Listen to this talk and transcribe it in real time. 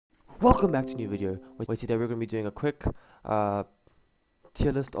Welcome back to a new video, where today we're going to be doing a quick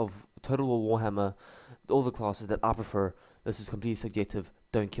tier list of Total War Warhammer, all the classes that I prefer. This is completely subjective,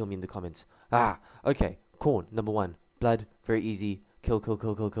 don't kill me in the comments. Okay, Khorne, number 1, blood, very easy, kill, kill,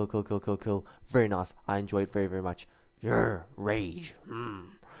 kill, kill, kill, kill, kill, kill, kill, very nice, I enjoy it very, very much. Rage.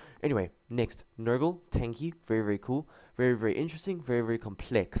 Anyway, next, Nurgle, tanky, very, very cool, very, very interesting, very, very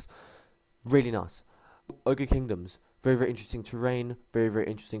complex, really nice. Ogre Kingdoms, very, very interesting terrain, very, very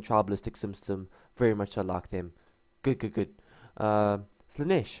interesting tribalistic system, very much I like them. Good, good, good.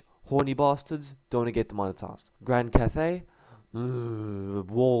 Slaanesh, horny bastards, don't want to get demonetized. Grand Cathay,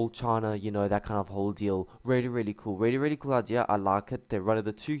 wall, China, you know, that kind of whole deal. Really, really cool. Really, really cool idea. I like it. They're one of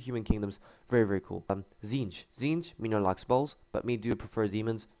the 2 human kingdoms. Very, very cool. Tzeentch, me no like spells, but me do prefer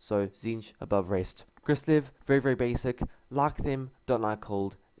demons, so Tzeentch above rest. Grislev, very, very basic. Like them, don't like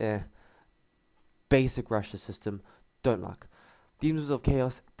cold. Basic Russia system, don't like. Demons of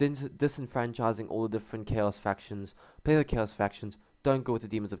Chaos, disenfranchising all the different Chaos factions. Play the Chaos factions, don't go with the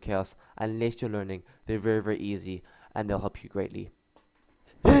Demons of Chaos unless you're learning. They're very, very easy and they'll help you greatly.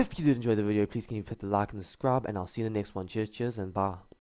 If you did enjoy the video, please can you hit the like and subscribe, and I'll see you in the next one. Cheers, cheers, and bye.